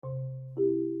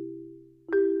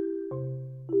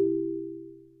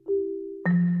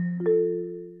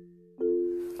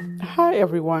Hi,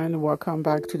 everyone. Welcome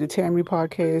back to the Tammy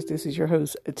podcast. This is your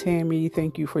host, Tammy.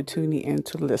 Thank you for tuning in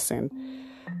to listen.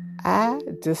 I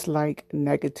dislike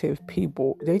negative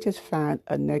people. They just find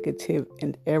a negative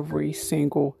in every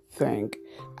single thing.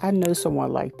 I know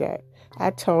someone like that. I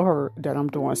tell her that I'm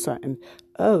doing something.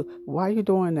 Oh, why are you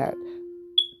doing that?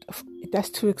 That's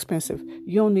too expensive.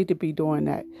 You don't need to be doing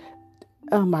that.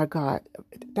 Oh my God,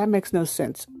 that makes no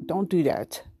sense. Don't do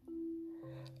that.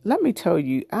 Let me tell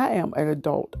you, I am an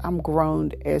adult. I'm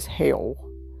grown as hell.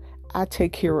 I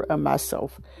take care of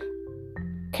myself.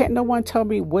 Can't no one tell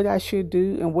me what I should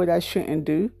do and what I shouldn't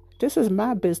do? This is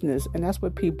my business, and that's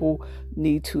what people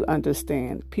need to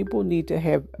understand. People need to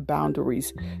have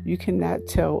boundaries. You cannot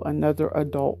tell another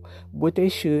adult what they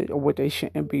should or what they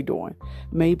shouldn't be doing.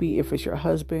 Maybe if it's your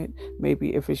husband,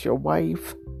 maybe if it's your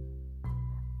wife,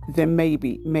 then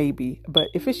maybe. But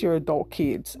if it's your adult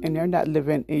kids and they're not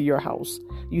living in your house,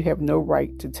 you have no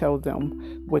right to tell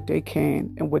them what they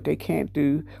can and what they can't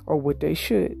do or what they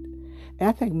should. And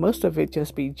I think most of it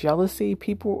just be jealousy.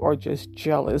 People are just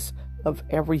jealous of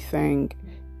everything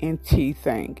and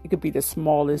anything. It could be the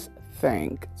smallest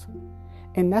thing.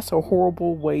 And that's a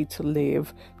horrible way to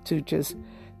live, to just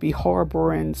be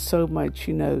harboring so much,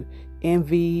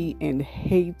 envy and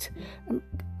hate.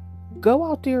 Go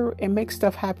out there and make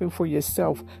stuff happen for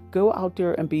yourself. Go out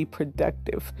there and be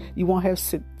productive. You won't have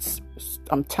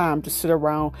time to sit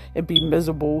around and be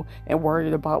miserable and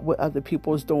worried about what other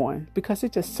people is doing, because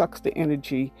it just sucks the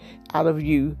energy out of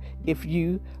you if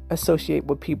you associate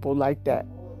with people like that.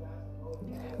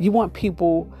 You want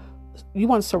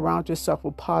to surround yourself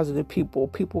with positive people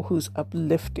who's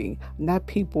uplifting, not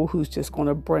people who's just going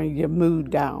to bring your mood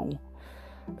down.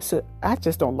 So I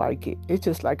just don't like it. It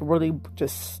just really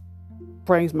just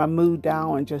brings my mood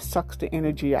down and just sucks the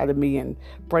energy out of me and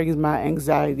brings my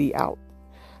anxiety out.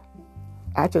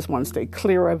 I just want to stay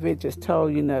clear of it. Just tell,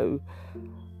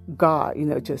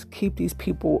 God, just keep these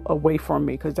people away from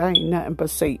me, because I ain't nothing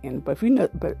but Satan. But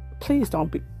please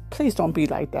don't be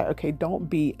like that. Okay. Don't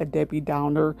be a Debbie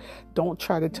Downer. Don't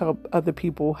try to tell other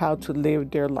people how to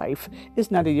live their life. It's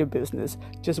none of your business.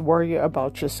 Just worry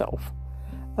about yourself.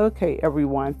 Okay,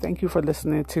 everyone. Thank you for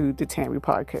listening to the Tammy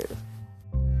podcast.